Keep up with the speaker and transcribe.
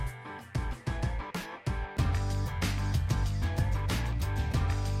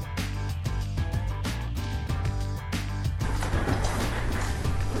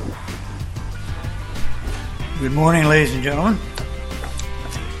Good morning, ladies and gentlemen.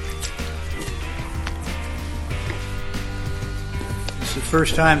 It's the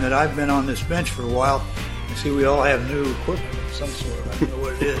first time that I've been on this bench for a while. You see, we all have new equipment of some sort. I don't know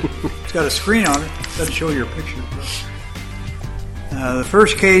what it is. It's got a screen on it. It doesn't show your picture. The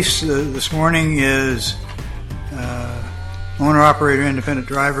first case this morning is owner-operator independent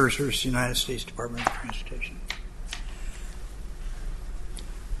drivers versus United States Department of Transportation.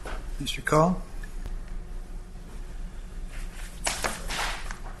 Mr. Call.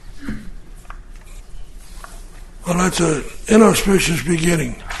 Well, that's an inauspicious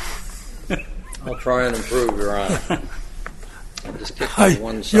beginning. I'll try and improve, Your Honor. I'll just kick to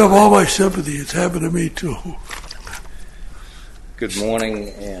one side. You have all my sympathy. It's happened to me, too. Good morning,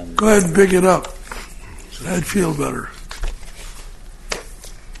 and... Go ahead and pick it up. I'd feel better.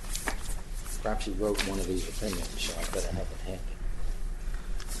 Perhaps he wrote one of these opinions, so I better have it handy.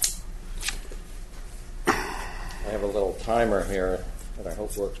 I have a little timer here that I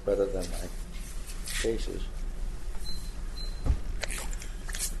hope works better than my cases.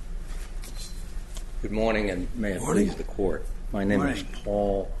 Good morning, and may it please the Court. My name is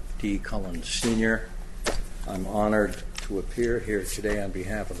Paul D. Cullen, Sr. I'm honored to appear here today on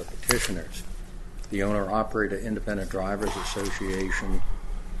behalf of the petitioners, the Owner-Operator Independent Drivers Association,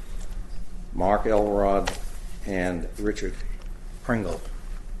 Mark Elrod, and Richard Pringle.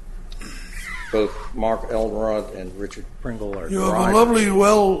 Both Mark Elrod and Richard Pringle are drivers. You have a lovely,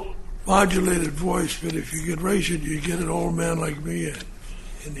 well-modulated voice, but if you could raise it, you'd get an old man like me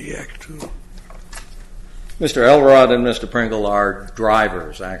in the act, too. Mr. Elrod and Mr. Pringle are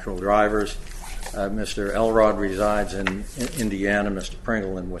drivers, actual drivers. Mr. Elrod resides in Indiana, Mr.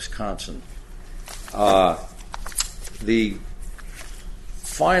 Pringle in Wisconsin. The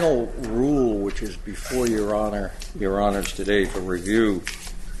final rule, which is before Your Honors today for review,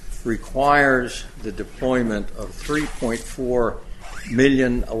 requires the deployment of 3.4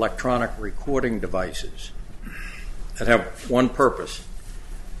 million electronic recording devices that have one purpose: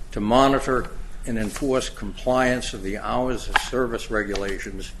 to monitor and enforce compliance of the hours of service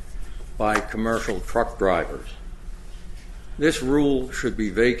regulations by commercial truck drivers. This rule should be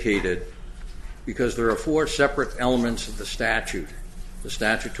vacated because there are four separate elements of the statute, the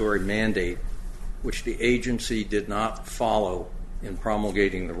statutory mandate, which the agency did not follow in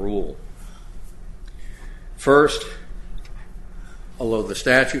promulgating the rule. First, although the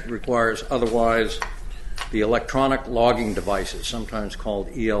statute requires otherwise, the electronic logging devices, sometimes called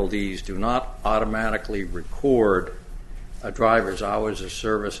ELDs, do not automatically record a driver's hours of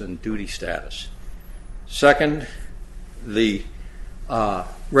service and duty status. Second, the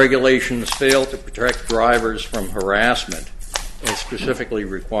regulations fail to protect drivers from harassment as specifically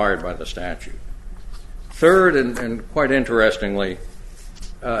required by the statute. Third, and quite interestingly,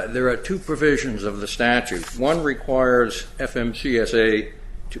 there are two provisions of the statute. One requires FMCSA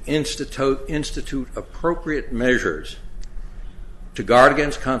to institute appropriate measures to guard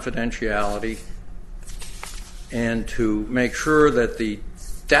against confidentiality and to make sure that the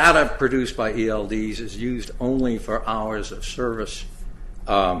data produced by ELDs is used only for hours of service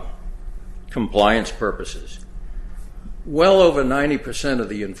compliance purposes. Well over 90% of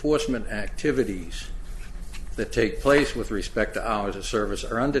the enforcement activities that take place with respect to hours of service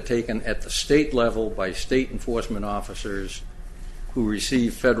are undertaken at the state level by state enforcement officers who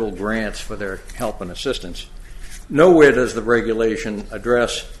receive federal grants for their help and assistance. Nowhere does the regulation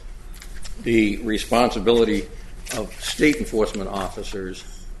address the responsibility of state enforcement officers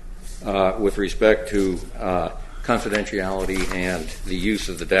with respect to confidentiality and the use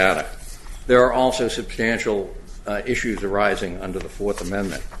of the data. There are also substantial issues arising under the Fourth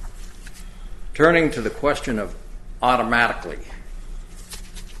Amendment. Turning to the question of automatically,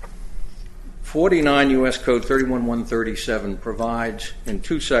 49 U.S. Code 31137 provides in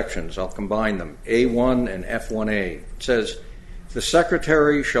two sections, I'll combine them, A1 and F1A. It says, the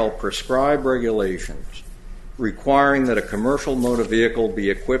Secretary shall prescribe regulations requiring that a commercial motor vehicle be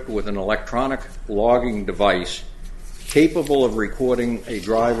equipped with an electronic logging device capable of recording a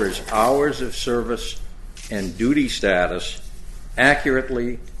driver's hours of service and duty status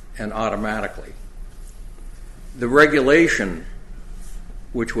accurately and automatically. The regulation,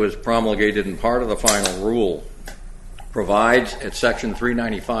 which was promulgated in part of the final rule, provides at section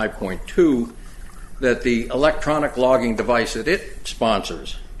 395.2 that the electronic logging device that it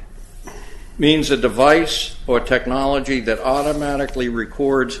sponsors means a device or technology that automatically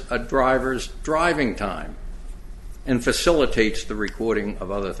records a driver's driving time and facilitates the recording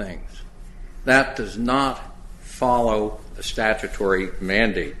of other things. That does not follow the statutory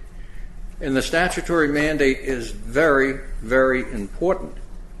mandate. And the statutory mandate is very, very important.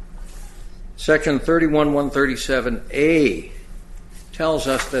 Section 31137A tells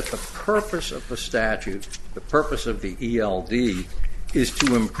us that the purpose of the statute, the purpose of the ELD, is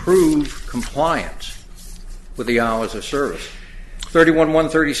to improve compliance with the hours of service.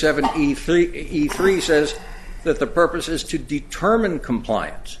 31137E3 says that the purpose is to determine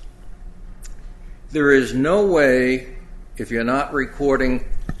compliance. There is no way, if you're not recording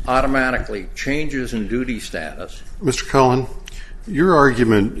automatically changes in duty status. Mr. Cullen, your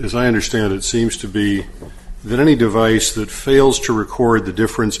argument, as I understand it, seems to be that any device that fails to record the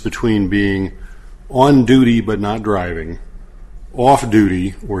difference between being on duty but not driving, off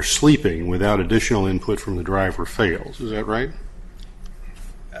duty, or sleeping without additional input from the driver fails. Is that right?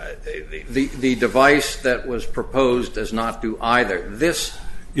 The device that was proposed does not do either. This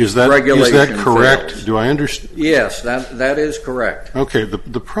Is that correct? Fails. Do I understand? Yes, that is correct. Okay,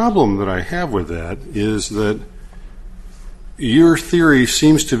 the problem that I have with that is that your theory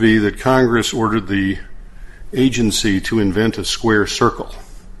seems to be that Congress ordered the agency to invent a square circle.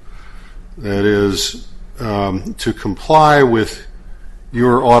 That is, to comply with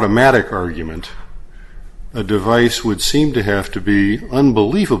your automatic argument, a device would seem to have to be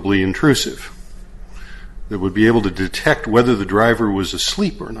unbelievably intrusive. That would be able to detect whether the driver was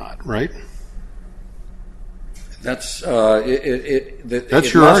asleep or not, right? That's your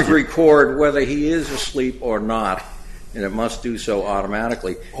must argument. record whether he is asleep or not, and it must do so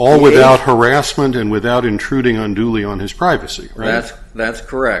automatically. All without harassment and without intruding unduly on his privacy, right? That's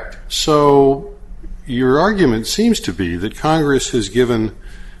correct. So your argument seems to be that Congress has given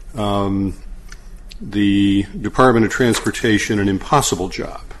the Department of Transportation an impossible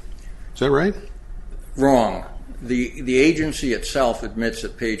job. Is that right? Wrong. The agency itself admits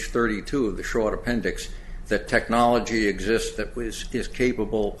at page 32 of the short appendix that technology exists that is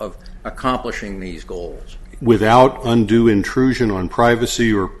capable of accomplishing these goals. Without undue intrusion on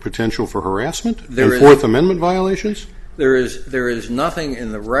privacy or potential for harassment and Fourth Amendment violations? There is nothing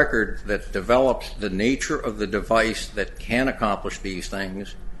in the record that develops the nature of the device that can accomplish these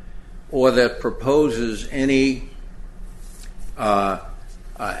things, or that proposes any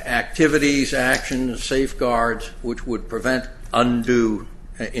activities, actions, safeguards which would prevent undue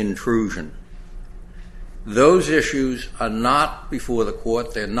intrusion. Those issues are not before the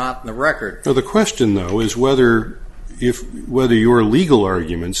court. They're not in the record. Now, the question, though, is whether your legal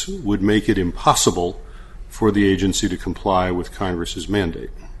arguments would make it impossible for the agency to comply with Congress's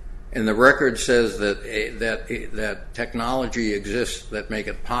mandate. And the record says that technology exists that make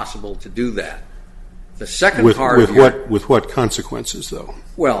it possible to do that. The second with what consequences, though?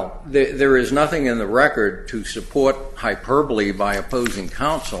 Well, there is nothing in the record to support hyperbole by opposing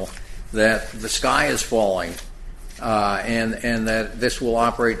counsel that the sky is falling and that this will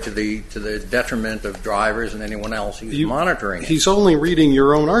operate to the detriment of drivers and anyone else who's monitoring it. He's only reading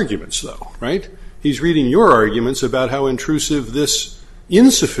your own arguments, though, right? He's reading your arguments about how intrusive this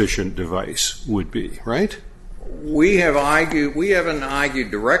insufficient device would be, right? We haven't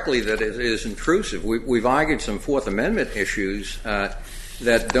argued directly that it is intrusive. We've argued some Fourth Amendment issues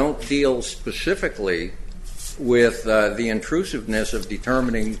that don't deal specifically with the intrusiveness of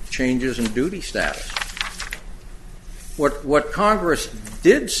determining changes in duty status. What Congress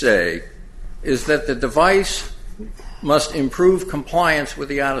did say is that the device must improve compliance with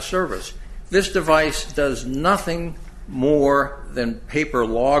the out of service. This device does nothing more than paper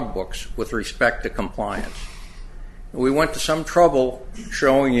logbooks with respect to compliance. We went to some trouble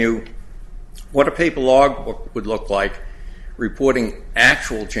showing you what a paper logbook would look like, reporting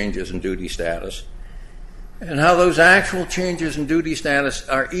actual changes in duty status, and how those actual changes in duty status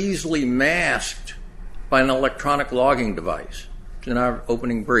are easily masked by an electronic logging device. It's in our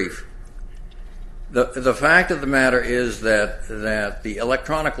opening brief. The fact of the matter is that the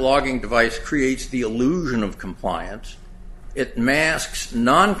electronic logging device creates the illusion of compliance. It masks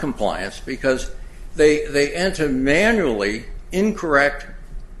non-compliance because they enter manually incorrect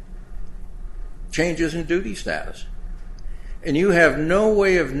changes in duty status. And you have no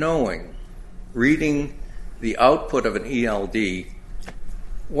way of knowing, reading the output of an ELD,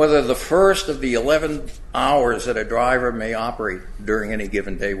 whether the first of the 11 hours that a driver may operate during any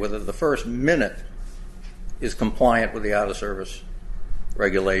given day, whether the first minute is compliant with the out-of-service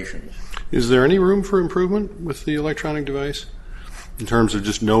regulations. Is there any room for improvement with the electronic device in terms of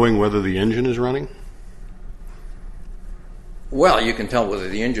just knowing whether the engine is running? Well, you can tell whether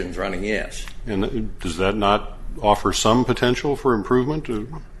the engine's running, yes. And does that not offer some potential for improvement?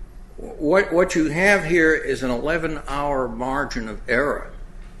 What you have here is an 11-hour margin of error.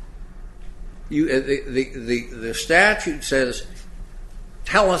 The statute says,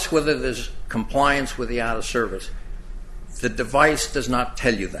 tell us whether there's compliance with the out-of-service. The device does not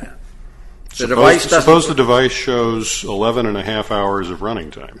tell you that. Suppose the device shows 11 and a half hours of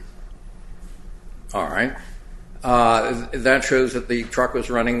running time. All right. That shows that the truck was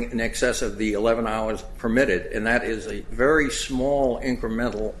running in excess of the 11 hours permitted, and that is a very small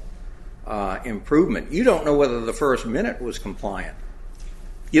incremental improvement. You don't know whether the first minute was compliant.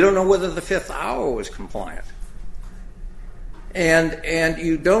 You don't know whether the fifth hour was compliant. And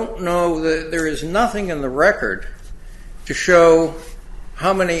you don't know that there is nothing in the record to show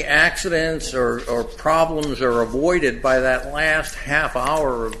how many accidents or problems are avoided by that last half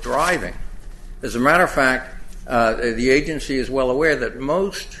hour of driving. As a matter of fact, the agency is well aware that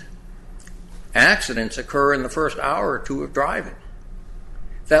most accidents occur in the first hour or two of driving.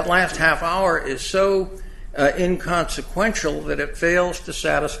 That last half hour is so inconsequential that it fails to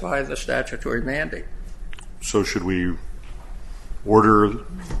satisfy the statutory mandate. So should we order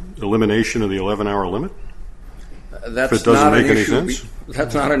elimination of the 11-hour limit? That's if it doesn't make any sense?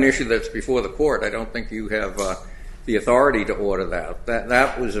 That's not an issue that's before the court. I don't think you have the authority to order that.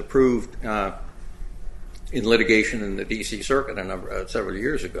 That was approved in litigation in the D.C. Circuit several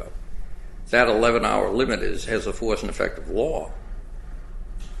years ago. That 11-hour limit has a force and effect of law.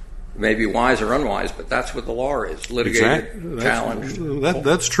 It may be wise or unwise, but that's what the law is. Litigated, challenged.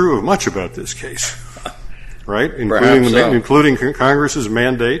 That's true of much about this case, right? Including including Congress's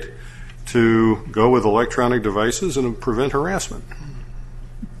mandate to go with electronic devices and prevent harassment,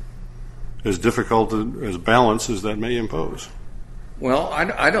 as difficult as balance as that may impose. Well,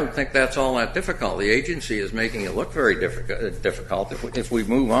 I don't think that's all that difficult. The agency is making it look very difficult. If we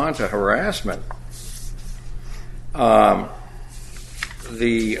move on to harassment,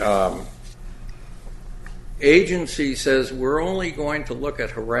 the agency says we're only going to look at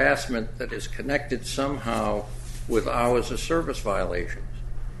harassment that is connected somehow with hours of service violations.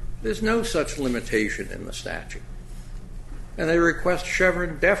 There's no such limitation in the statute. And they request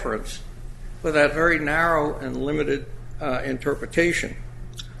Chevron deference for that very narrow and limited interpretation.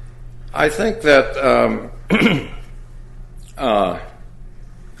 I think that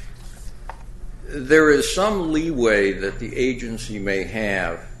there is some leeway that the agency may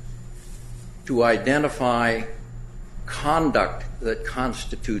have to identify conduct that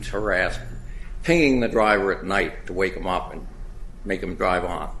constitutes harassment. Pinging the driver at night to wake him up and make him drive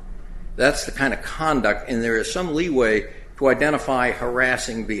on. That's the kind of conduct, and there is some leeway to identify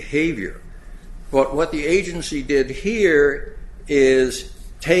harassing behavior. But what the agency did here is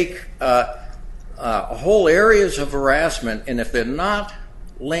take whole areas of harassment, and if they're not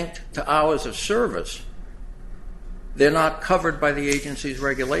linked to hours of service, they're not covered by the agency's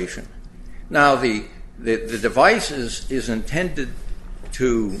regulation. Now, the device is intended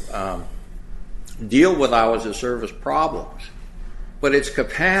to deal with hours of service problems, but its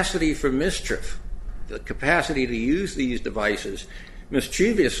capacity for mischief, the capacity to use these devices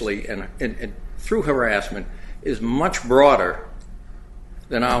mischievously and through harassment, is much broader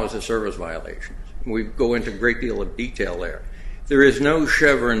than hours of service violations. We go into a great deal of detail there. There is no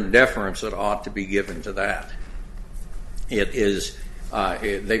Chevron deference that ought to be given to that. It is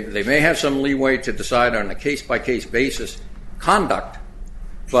they may have some leeway to decide on a case-by-case basis conduct,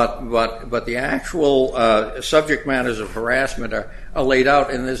 but the actual subject matters of harassment are laid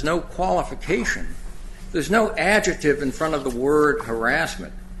out, and there's no qualification. There's no adjective in front of the word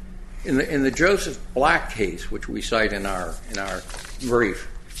harassment. In the Joseph Black case, which we cite in our brief,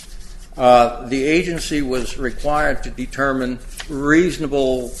 the agency was required to determine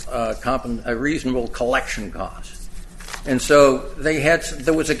reasonable collection costs. And so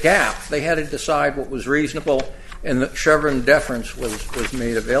there was a gap. They had to decide what was reasonable, and the Chevron deference was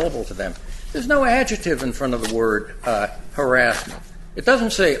made available to them. There's no adjective in front of the word harassment. It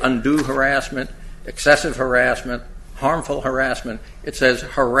doesn't say undue harassment, excessive harassment, harmful harassment. It says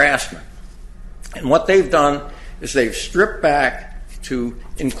harassment. And what they've done is they've stripped back to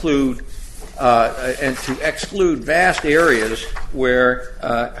include and to exclude vast areas where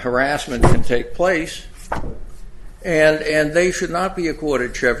harassment can take place, and they should not be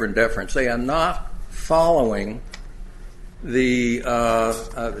accorded Chevron deference. They are not following the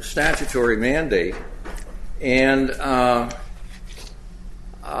statutory mandate, and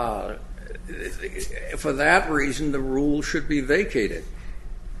for that reason, the rule should be vacated.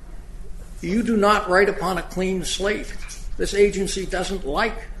 You do not write upon a clean slate. This agency doesn't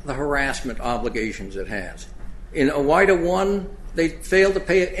like the harassment obligations it has. In OIDA 1, they failed to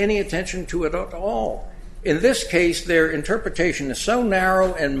pay any attention to it at all. In this case, their interpretation is so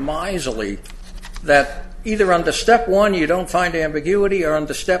narrow and miserly that either under step 1 you don't find ambiguity, or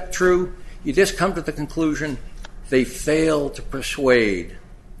under step 2 you just come to the conclusion they fail to persuade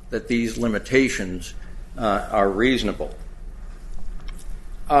that these limitations are reasonable.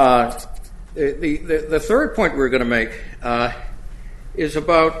 The third point we're going to make is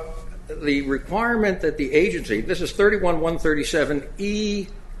about the requirement that the agency, this is 31137E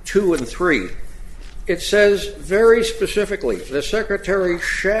 2 and 3, it says very specifically, the Secretary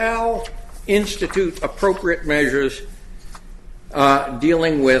shall institute appropriate measures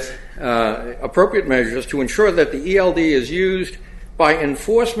dealing with appropriate measures to ensure that the ELD is used by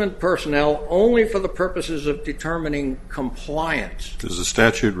enforcement personnel only for the purposes of determining compliance. Does the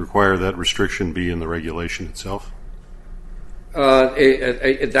statute require that restriction be in the regulation itself?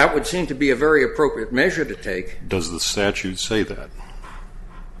 That would seem to be a very appropriate measure to take. Does the statute say that?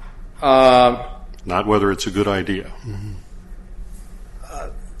 Not whether it's a good idea.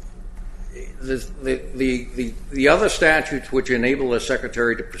 The other statutes which enable the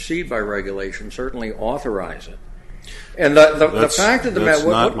Secretary to proceed by regulation certainly authorize it. And the fact of the matter... That's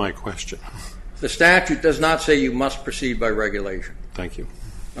not my question. The statute does not say you must proceed by regulation. Thank you.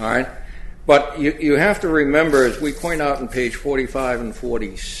 All right? But you have to remember, as we point out in page 45 and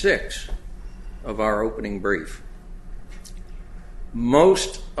 46 of our opening brief,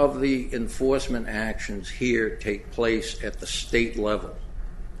 most of the enforcement actions here take place at the state level.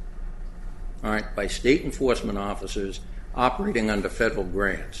 All right? By state enforcement officers operating under federal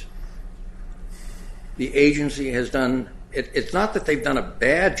grants. The agency has done, it's not that they've done a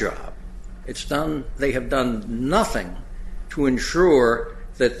bad job, they have done nothing to ensure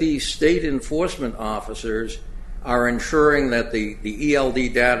that these state enforcement officers are ensuring that the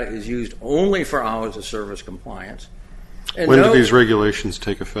ELD data is used only for hours of service compliance. And when do these regulations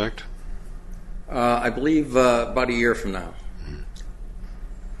take effect? I believe about a year from now.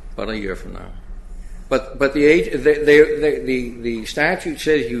 About a year from now. But the statute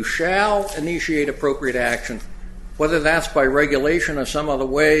says you shall initiate appropriate action, whether that's by regulation or some other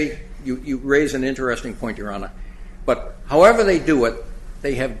way. You raise an interesting point, Your Honor. But however they do it,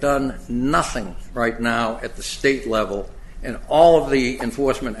 they have done nothing right now at the state level, and all of the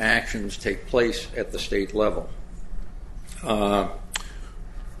enforcement actions take place at the state level.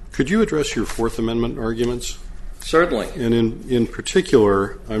 Could you address your Fourth Amendment arguments? Certainly. And in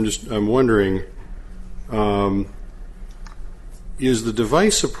particular, I'm wondering, is the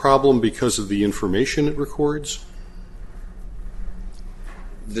device a problem because of the information it records?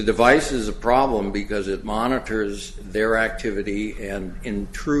 The device is a problem because it monitors their activity and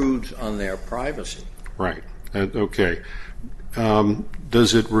intrudes on their privacy. Right. Okay.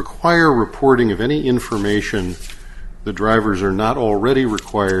 Does it require reporting of any information the drivers are not already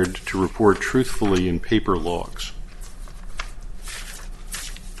required to report truthfully in paper logs?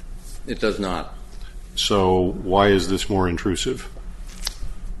 It does not. So why is this more intrusive?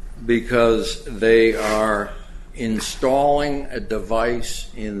 Because they are installing a device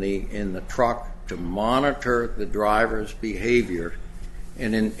in the truck to monitor the driver's behavior.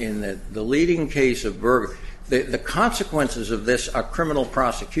 And in the leading case of Berger, the consequences of this are criminal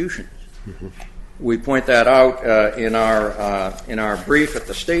prosecutions. Mm-hmm. We point that out in our brief at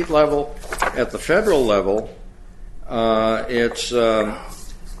the state level. At the federal level, it's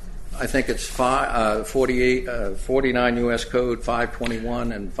I think it's 49 U.S. Code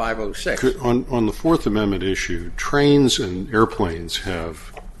 521 and 506. On the Fourth Amendment issue, trains and airplanes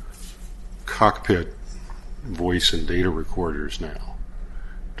have cockpit voice and data recorders now.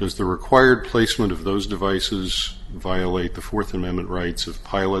 Does the required placement of those devices violate the Fourth Amendment rights of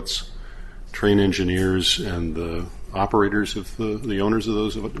pilots, train engineers, and the operators of the owners of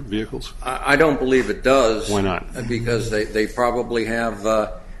those vehicles? I don't believe it does. Why not? Because they probably have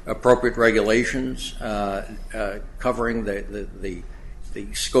appropriate regulations covering the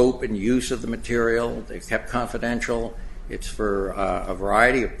scope and use of the material. They're kept confidential. It's for a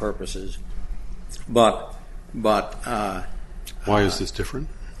variety of purposes. But why is this different?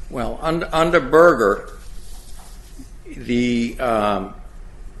 Well, under Berger, the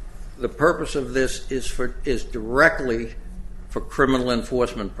purpose of this is directly for criminal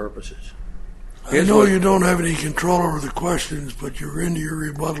enforcement purposes. I know you don't have any control over the questions, but you're into your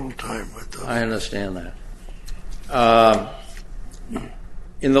rebuttal time with us. I understand that.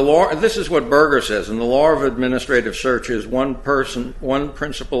 In the law, this is what Berger says. In the law of administrative searches, one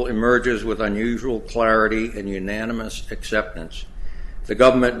principle emerges with unusual clarity and unanimous acceptance. The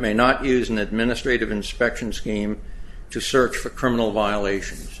government may not use an administrative inspection scheme to search for criminal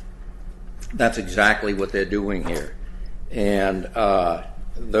violations. That's exactly what they're doing here. And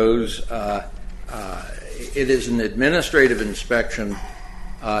it is an administrative inspection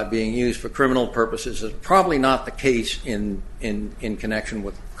being used for criminal purposes. It's probably not the case in connection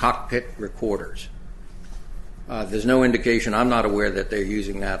with cockpit recorders. There's no indication, I'm not aware, that they're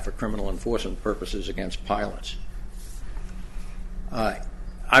using that for criminal enforcement purposes against pilots.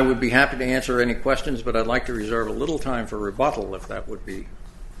 I would be happy to answer any questions, but I'd like to reserve a little time for rebuttal, if that would be.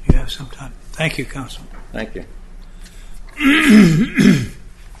 You have some time. Thank you, Counsel. Thank you.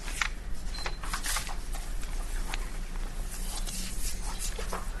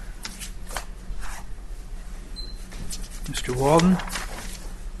 Mr. Walden?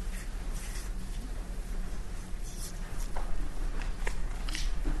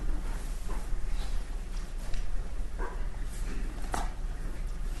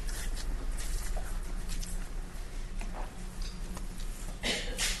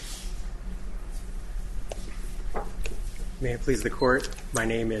 May it please the Court, my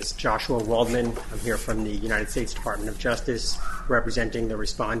name is Joshua Waldman. I'm here from the United States Department of Justice, representing the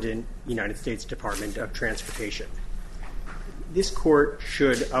respondent, United States Department of Transportation. This Court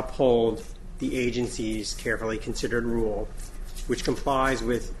should uphold the agency's carefully considered rule, which complies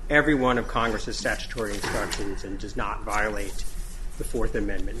with every one of Congress's statutory instructions and does not violate the Fourth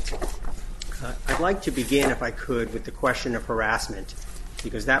Amendment. I'd like to begin, if I could, with the question of harassment,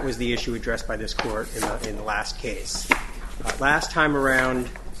 because that was the issue addressed by this Court in the last case. Last time around,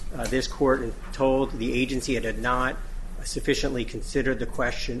 this Court told the agency it had not sufficiently considered the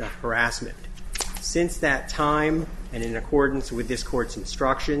question of harassment. Since that time, and in accordance with this Court's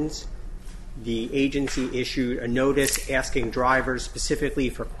instructions, the agency issued a notice asking drivers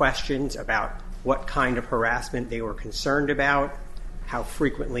specifically for questions about what kind of harassment they were concerned about, how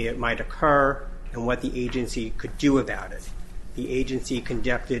frequently it might occur, and what the agency could do about it. The agency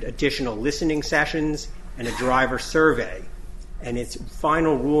conducted additional listening sessions and a driver survey, and its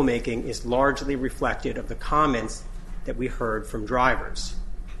final rulemaking is largely reflective of the comments that we heard from drivers.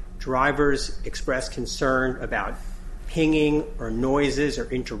 Drivers expressed concern about pinging or noises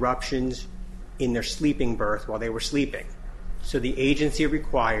or interruptions in their sleeping berth while they were sleeping. So the agency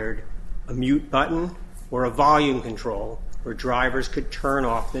required a mute button or a volume control where drivers could turn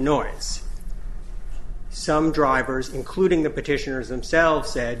off the noise. Some drivers, including the petitioners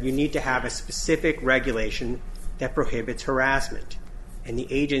themselves, said you need to have a specific regulation that prohibits harassment. And the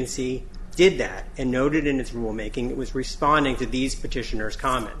agency did that and noted in its rulemaking it was responding to these petitioners'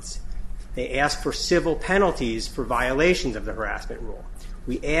 comments. They asked for civil penalties for violations of the harassment rule.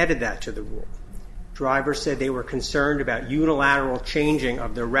 We added that to the rule. Drivers said they were concerned about unilateral changing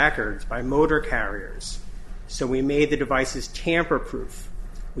of their records by motor carriers. So we made the devices tamper-proof.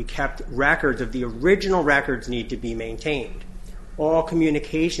 We kept records of the original records need to be maintained. All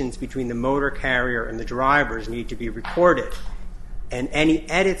communications between the motor carrier and the drivers need to be recorded, and any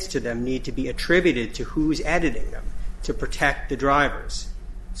edits to them need to be attributed to who's editing them to protect the drivers.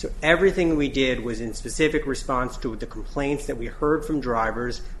 So everything we did was in specific response to the complaints that we heard from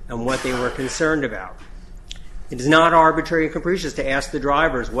drivers and what they were concerned about. It is not arbitrary and capricious to ask the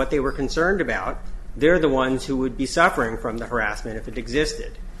drivers what they were concerned about. They're the ones who would be suffering from the harassment if it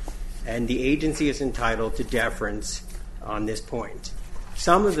existed. And the agency is entitled to deference on this point.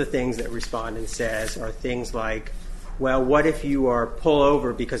 Some of the things that respondent says are things like, well, what if you are pulled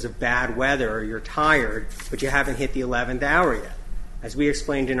over because of bad weather or you're tired, but you haven't hit the 11th hour yet? As we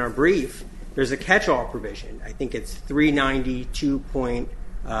explained in our brief, there's a catch-all provision. I think it's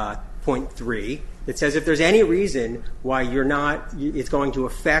 392.3 that says if there's any reason why it's going to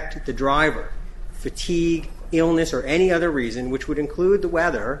affect the driver, fatigue, illness, or any other reason, which would include the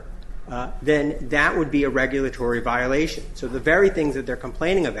weather, then that would be a regulatory violation. So the very things that they're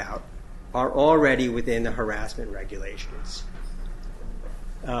complaining about are already within the harassment regulations.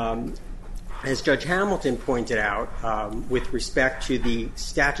 As Judge Hamilton pointed out, with respect to the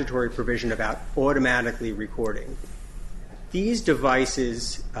statutory provision about automatically recording, these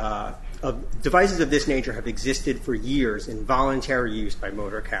devices of this nature have existed for years in voluntary use by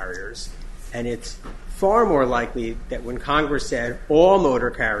motor carriers, and it's far more likely that when Congress said all motor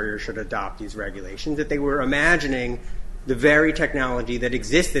carriers should adopt these regulations, that they were imagining the very technology that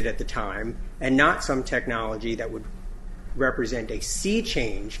existed at the time and not some technology that would represent a sea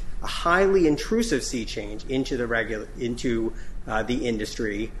change, a highly intrusive sea change into the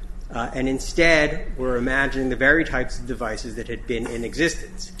industry, and instead we're imagining the very types of devices that had been in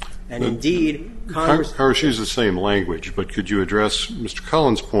existence. And indeed, Congress used the same language, but could you address Mr.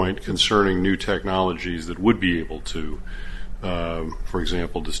 Cullen's point concerning new technologies that would be able to, for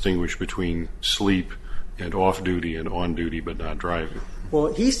example, distinguish between sleep and off-duty and on-duty but not driving?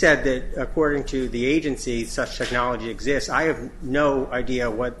 Well, he said that according to the agency, such technology exists. I have no idea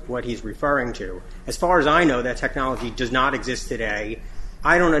what he's referring to. As far as I know, that technology does not exist today.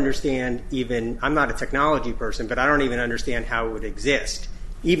 I don't understand I'm not a technology person, but I don't even understand how it would exist.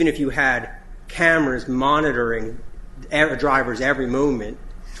 Even if you had cameras monitoring a driver's every movement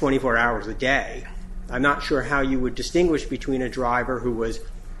 24 hours a day, I'm not sure how you would distinguish between a driver who was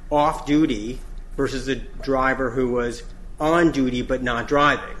off duty versus a driver who was on duty but not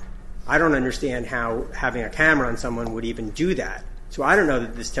driving. I don't understand how having a camera on someone would even do that. So I don't know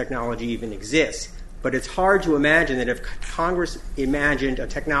that this technology even exists. But it's hard to imagine that if Congress imagined a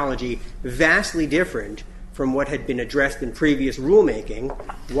technology vastly different from what had been addressed in previous rulemaking,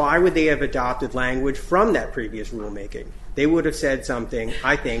 why would they have adopted language from that previous rulemaking? They would have said something,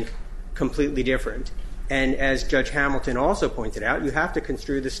 I think, completely different. And as Judge Hamilton also pointed out, you have to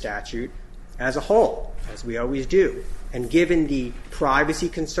construe the statute as a whole, as we always do. And given the privacy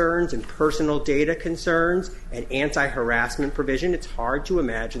concerns and personal data concerns and anti-harassment provision, it's hard to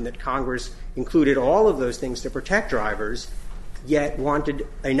imagine that Congress included all of those things to protect drivers, yet wanted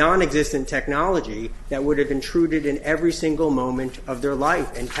a non-existent technology that would have intruded in every single moment of their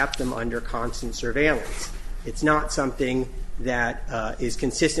life and kept them under constant surveillance. It's not something that is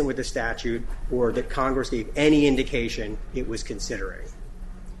consistent with the statute or that Congress gave any indication it was considering.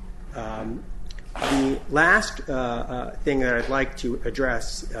 The last thing that I'd like to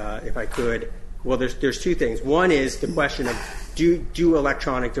address, if I could, well, there's two things. One is the question of do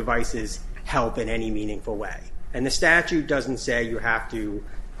electronic devices help in any meaningful way? And the statute doesn't say you have to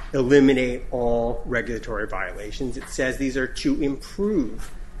eliminate all regulatory violations. It says these are to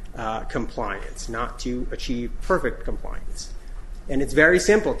improve compliance, not to achieve perfect compliance. And it's very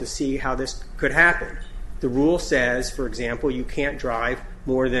simple to see how this could happen. The rule says, for example, you can't drive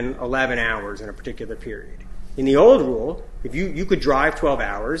more than 11 hours in a particular period. In the old rule, if you could drive 12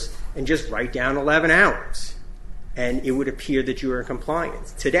 hours and just write down 11 hours, and it would appear that you were in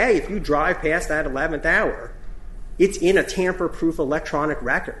compliance. Today, if you drive past that 11th hour, it's in a tamper-proof electronic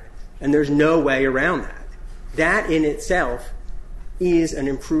record, and there's no way around that. That in itself is an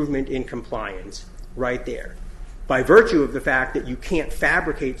improvement in compliance right there. By virtue of the fact that you can't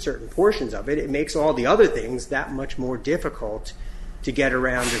fabricate certain portions of it, it makes all the other things that much more difficult to get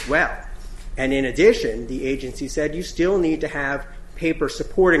around as well. And in addition, the agency said you still need to have paper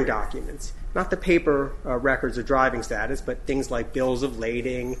supporting documents, not the paper records of driving status, but things like bills of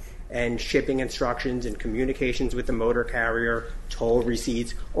lading and shipping instructions and communications with the motor carrier, toll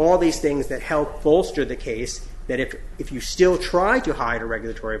receipts, all these things that help bolster the case that if you still try to hide a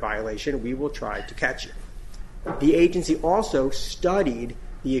regulatory violation, we will try to catch you. The agency also studied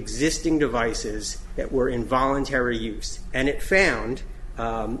the existing devices that were in voluntary use, and it found,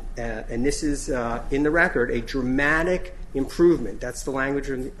 and this is in the record, a dramatic improvement. That's the language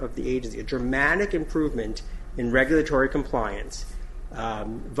of the agency, a dramatic improvement in regulatory compliance.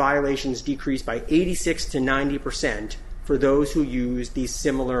 Violations decreased by 86 to 90% for those who use these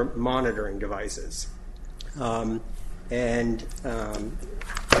similar monitoring devices. And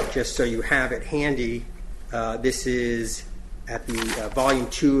just so you have it handy, this is at the volume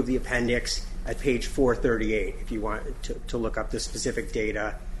 2 of the appendix at page 438 if you want to look up the specific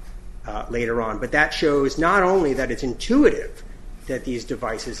data later on. But that shows not only that it's intuitive that these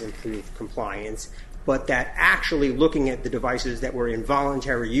devices improve compliance, but that actually looking at the devices that were in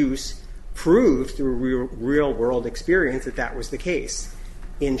voluntary use proved through real-world experience that that was the case.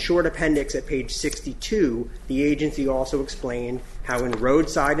 In short appendix at page 62, the agency also explained how in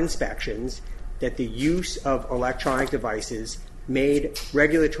roadside inspections that the use of electronic devices made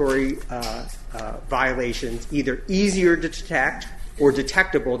regulatory violations either easier to detect or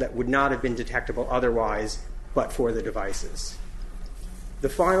detectable that would not have been detectable otherwise but for the devices. The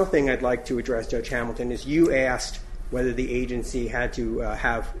final thing I'd like to address, Judge Hamilton, is you asked whether the agency had to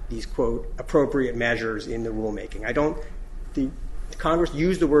have these, quote, appropriate measures in the rulemaking. Congress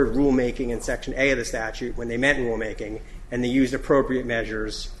used the word rulemaking in Section A of the statute when they meant rulemaking, and they used appropriate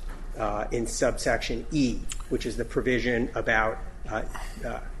measures in subsection E, which is the provision about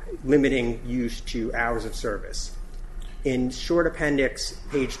limiting use to hours of service. In short appendix,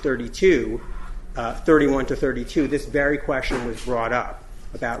 page 32, 31 to 32, this very question was brought up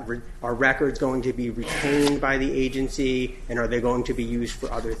about are records going to be retained by the agency and are they going to be used for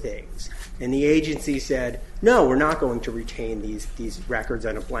other things? And the agency said, no, we're not going to retain these records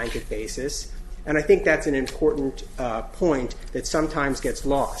on a blanket basis. And I think that's an important point that sometimes gets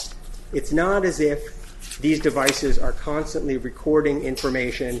lost. It's not as if these devices are constantly recording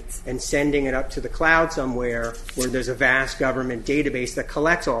information and sending it up to the cloud somewhere where there's a vast government database that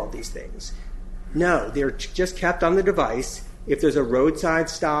collects all of these things. No, they're just kept on the device. If there's a roadside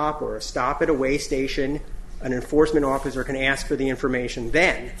stop or a stop at a way station, an enforcement officer can ask for the information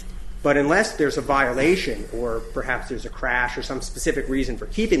then. But unless there's a violation or perhaps there's a crash or some specific reason for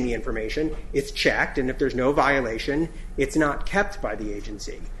keeping the information, it's checked, and if there's no violation, it's not kept by the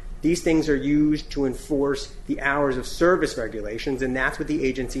agency. These things are used to enforce the hours of service regulations, and that's what the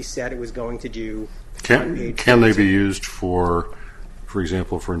agency said it was going to do. Can they be used for for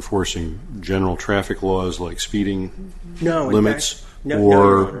example, for enforcing general traffic laws like speeding limits,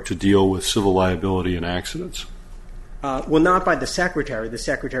 Your Honor. to deal with civil liability and accidents? Well, not by the Secretary. The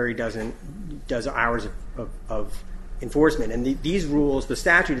Secretary does hours of enforcement. And these rules, the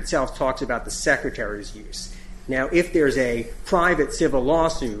statute itself talks about the Secretary's use. Now, if there's a private civil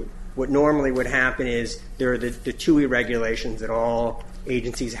lawsuit, what normally would happen is there are the TUI regulations that all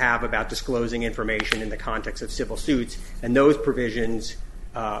agencies have about disclosing information in the context of civil suits, and those provisions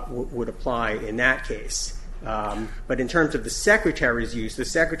would apply in that case. But in terms of the Secretary's use, the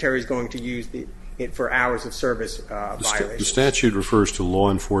Secretary is going to use it for hours of service violations. The statute refers to law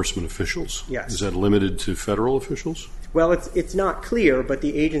enforcement officials. Yes. Is that limited to federal officials? Well, it's not clear, but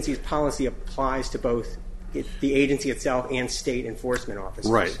the agency's policy applies to both the agency itself and state enforcement officers.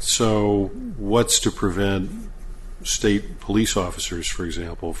 Right. So what's to prevent state police officers, for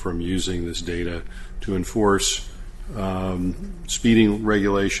example, from using this data to enforce speeding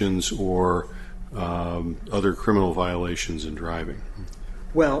regulations or other criminal violations in driving?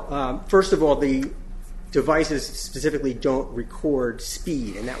 Well, first of all, the devices specifically don't record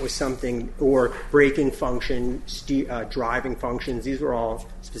speed, and that was something, or braking function, driving functions. These were all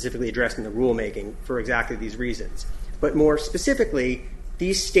specifically addressed in the rulemaking for exactly these reasons. But more specifically,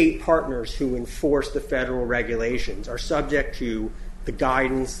 these state partners who enforce the federal regulations are subject to the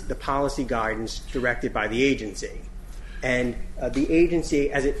guidance, the policy guidance directed by the agency. And the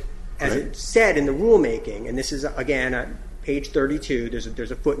agency, as it said in the rulemaking, and this is, again, at page 32,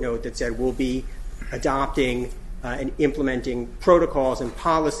 there's a footnote that said we'll be adopting and implementing protocols and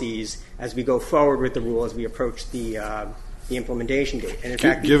policies as we go forward with the rule, as we approach the implementation date. And in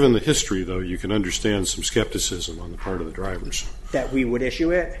fact, given the history, though, you can understand some skepticism on the part of the drivers. That we would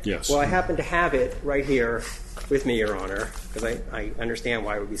issue it? Yes. Well, I happen to have it right here with me, Your Honor, because I understand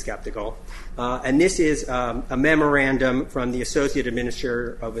why I would be skeptical. And this is a memorandum from the Associate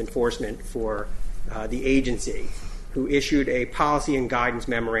Administrator of Enforcement for the agency, who issued a policy and guidance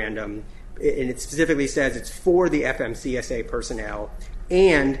memorandum, and it specifically says it's for the FMCSA personnel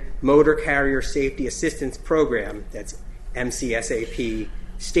and Motor Carrier Safety Assistance Program, that's MCSAP,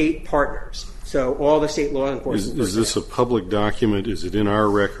 state partners. So all the state law enforcement Is this a public document? Is it in our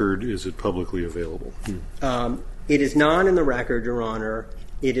record? Is it publicly available? It is not in the record, Your Honor.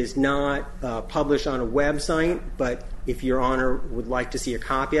 It is not published on a website, but if Your Honor would like to see a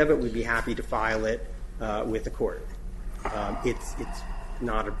copy of it, we'd be happy to file it with the court. It's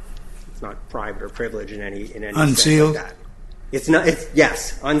not private or privileged in any Unsealed? sense like that. It's not.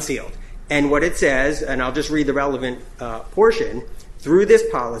 Yes, unsealed. And what it says, and I'll just read the relevant portion. Through this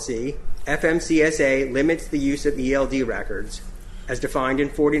policy, FMCSA limits the use of ELD records as defined in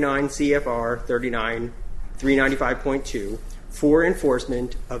 49 CFR 395.2 for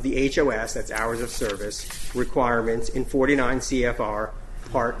enforcement of the HOS, that's hours of service, requirements in 49 CFR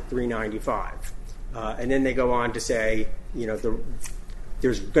Part 395. And then they go on to say,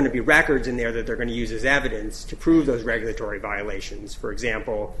 there's going to be records in there that they're going to use as evidence to prove those regulatory violations. For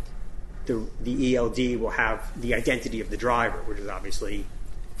example, the ELD will have the identity of the driver, which is obviously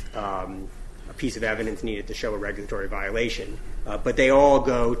a piece of evidence needed to show a regulatory violation. But they all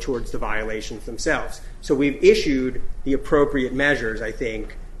go towards the violations themselves. So we've issued the appropriate measures, I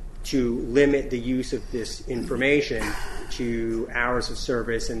think, to limit the use of this information to hours of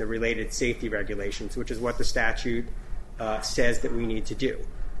service and the related safety regulations, which is what the statute says that we need to do.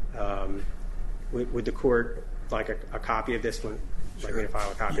 Would the court like a copy of this one? Like me to file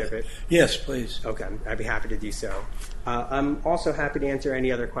a copy of it? Yes, please. Okay, I'd be happy to do so. I'm also happy to answer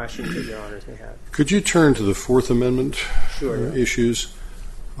any other questions that Your Honors may have. Could you turn to the Fourth Amendment issues?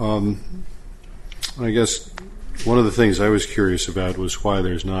 I guess one of the things I was curious about was why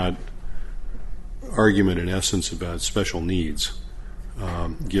there's not argument in essence about special needs,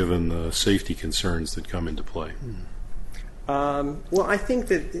 given the safety concerns that come into play. Well, I think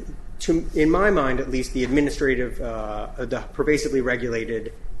that, in my mind at least, the administrative, the pervasively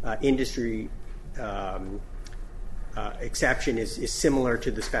regulated industry exception is similar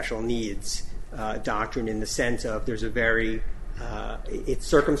to the special needs doctrine in the sense of there's a very, it's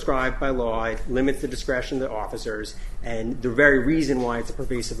circumscribed by law, it limits the discretion of the officers, and the very reason why it's a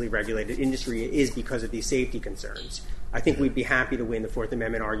pervasively regulated industry is because of these safety concerns. I think we'd be happy to win the Fourth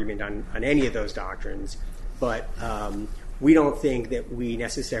Amendment argument on any of those doctrines, but we don't think that we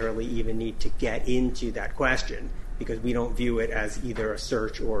necessarily even need to get into that question because we don't view it as either a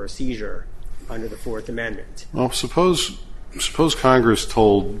search or a seizure under the Fourth Amendment. Well, suppose Congress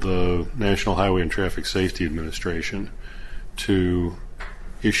told the National Highway and Traffic Safety Administration to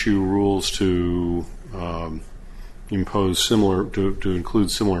issue rules to impose to include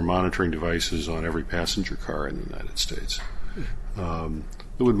similar monitoring devices on every passenger car in the United States. that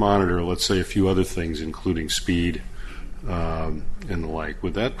would monitor, let's say, a few other things, including speed and the like.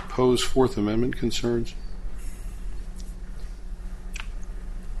 Would that pose Fourth Amendment concerns?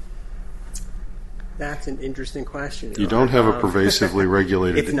 That's an interesting question. You don't have a pervasively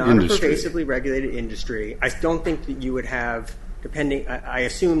regulated industry. It's not a pervasively regulated industry. I don't think that you would have, depending, I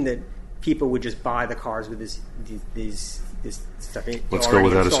assume that people would just buy the cars with this stuff. Let's go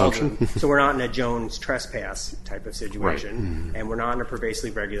with that assumption. So we're not in a Jones trespass type of situation, right. And we're not in a pervasively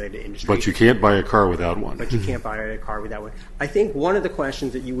regulated industry. But you can't buy a car without one. But you can't buy a car without one. I think one of the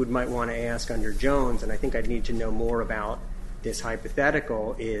questions that you might want to ask under Jones, and I think I'd need to know more about this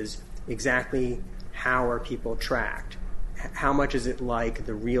hypothetical, is exactly how are people tracked? How much is it like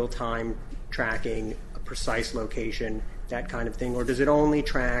the real-time tracking, a precise location, that kind of thing? Or does it only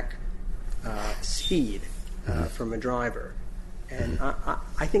track speed from a driver? And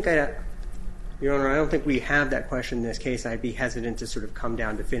I think, Your Honor, I don't think we have that question in this case. I'd be hesitant to sort of come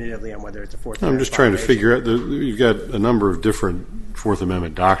down definitively on whether it's a Fourth Amendment I'm just trying to violation. figure out, you've got a number of different Fourth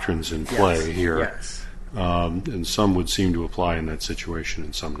Amendment doctrines in play here. Yes. And some would seem to apply in that situation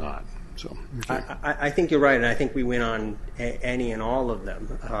and some not. So, okay. I think you're right, and I think we win on any and all of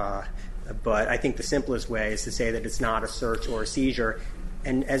them. But I think the simplest way is to say that it's not a search or a seizure.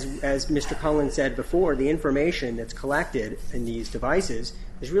 And as Mr. Cullen said before, the information that's collected in these devices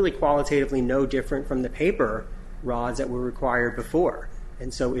is really qualitatively no different from the paper rods that were required before.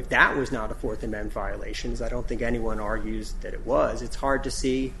 And so if that was not a Fourth Amendment violation, as I don't think anyone argues that it was, it's hard to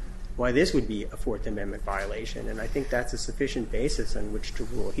see why this would be a Fourth Amendment violation. And I think that's a sufficient basis on which to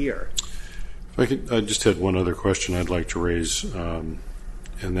rule here. I just had one other question I'd like to raise, and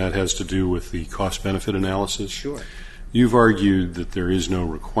that has to do with the cost-benefit analysis. Sure. You've argued that there is no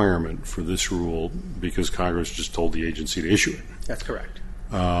requirement for this rule because Congress just told the agency to issue it. That's correct.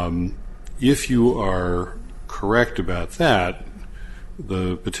 If you are correct about that,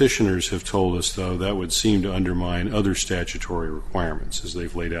 the petitioners have told us, though, that would seem to undermine other statutory requirements as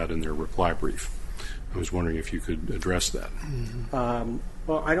they've laid out in their reply brief. I was wondering if you could address that.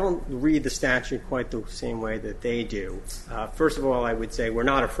 Well, I don't read the statute quite the same way that they do. First of all, I would say we're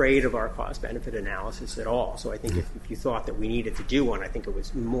not afraid of our cost-benefit analysis at all. So I think if you thought that we needed to do one, I think it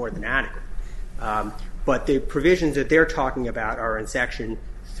was more than adequate. But the provisions that they're talking about are in Section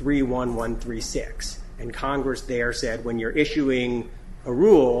 31136. And Congress there said when you're issuing a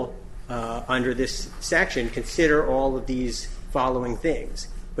rule under this section, consider all of these following things.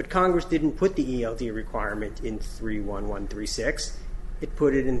 But Congress didn't put the ELD requirement in 31136. It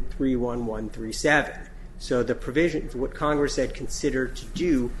put it in 31137. So the provisions, what Congress said consider to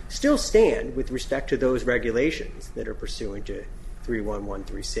do, still stand with respect to those regulations that are pursuant to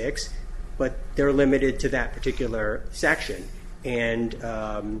 31136, but they're limited to that particular section. And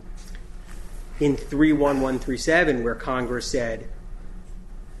in 31137, where Congress said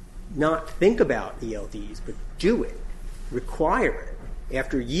not think about ELDs, but do it, require it,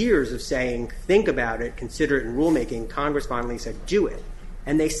 after years of saying think about it, consider it in rulemaking, Congress finally said do it.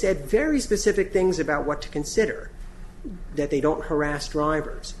 And they said very specific things about what to consider, that they don't harass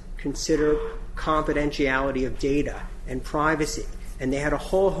drivers, consider confidentiality of data and privacy. And they had a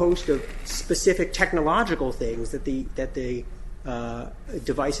whole host of specific technological things that the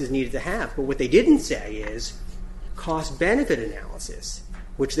devices needed to have. But what they didn't say is cost-benefit analysis,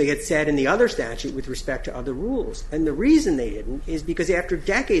 which they had said in the other statute with respect to other rules. And the reason they didn't is because after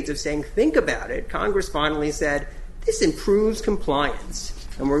decades of saying think about it, Congress finally said this improves compliance,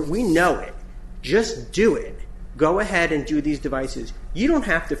 and we know it. Just do it. Go ahead and do these devices. You don't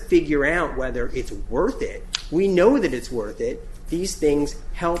have to figure out whether it's worth it. We know that it's worth it. These things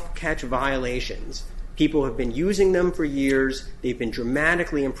help catch violations. People have been using them for years. They've been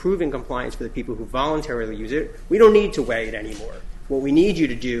dramatically improving compliance for the people who voluntarily use it. We don't need to weigh it anymore. What we need you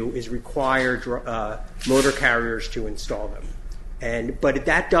to do is require motor carriers to install them. But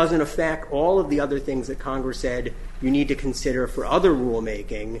that doesn't affect all of the other things that Congress said you need to consider for other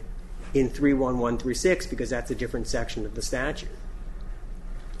rulemaking in 31136, because that's a different section of the statute.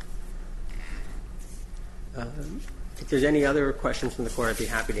 If there's any other questions from the Court, I'd be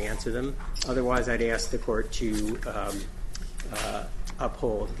happy to answer them. Otherwise, I'd ask the Court to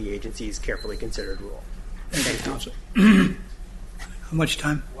uphold the agency's carefully considered rule. Thank you, Counsel. How much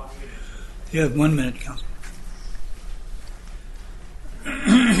time? 1 minute. You have 1 minute, Counsel.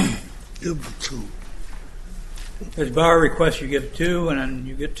 Give them 2. As Bauer requests, you give 2, and then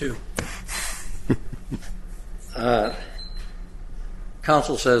you get 2.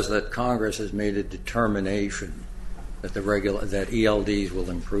 Counsel says that Congress has made a determination that that ELDs will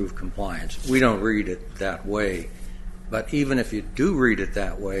improve compliance. We don't read it that way. But even if you do read it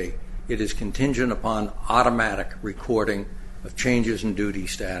that way, it is contingent upon automatic recording of changes in duty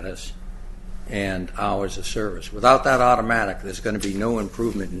status and hours of service. Without that automatic, there's going to be no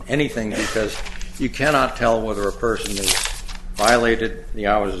improvement in anything, because you cannot tell whether a person has violated the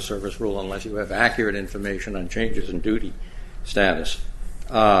hours of service rule unless you have accurate information on changes in duty status.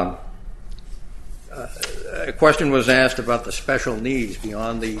 A question was asked about the special needs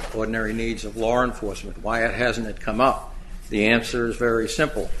beyond the ordinary needs of law enforcement. Why hasn't it come up? The answer is very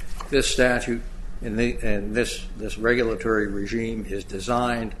simple. This statute and this regulatory regime is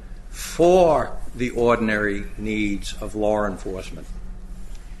designed for the ordinary needs of law enforcement.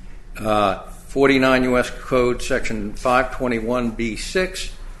 49 U.S. Code Section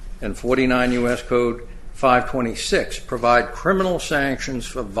 521B6 and 49 U.S. Code 526 provide criminal sanctions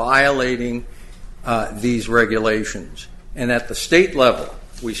for violating these regulations. And at the state level,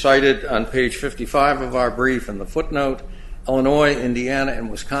 we cited on page 55 of our brief in the footnote, Illinois, Indiana, and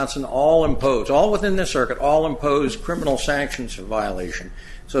Wisconsin all within this circuit, all impose criminal sanctions for violation.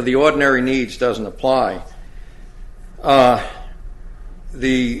 So the ordinary needs doesn't apply.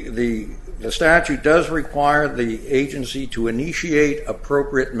 The statute does require the agency to initiate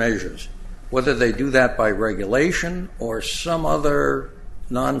appropriate measures. Whether they do that by regulation or some other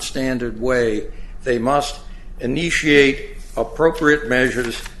non-standard way, they must initiate appropriate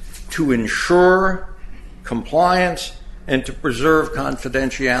measures to ensure compliance and to preserve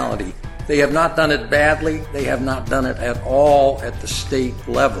confidentiality. They have not done it badly. They have not done it at all at the state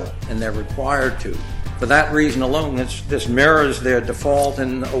level, and they're required to. For that reason alone, this mirrors their default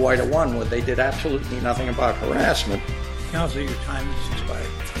in OIDA 1, where they did absolutely nothing about harassment. Counsel, your time has expired.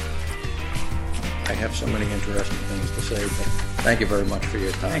 I have so many interesting things to say, but thank you very much for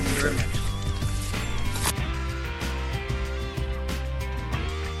your time. Thank you very much.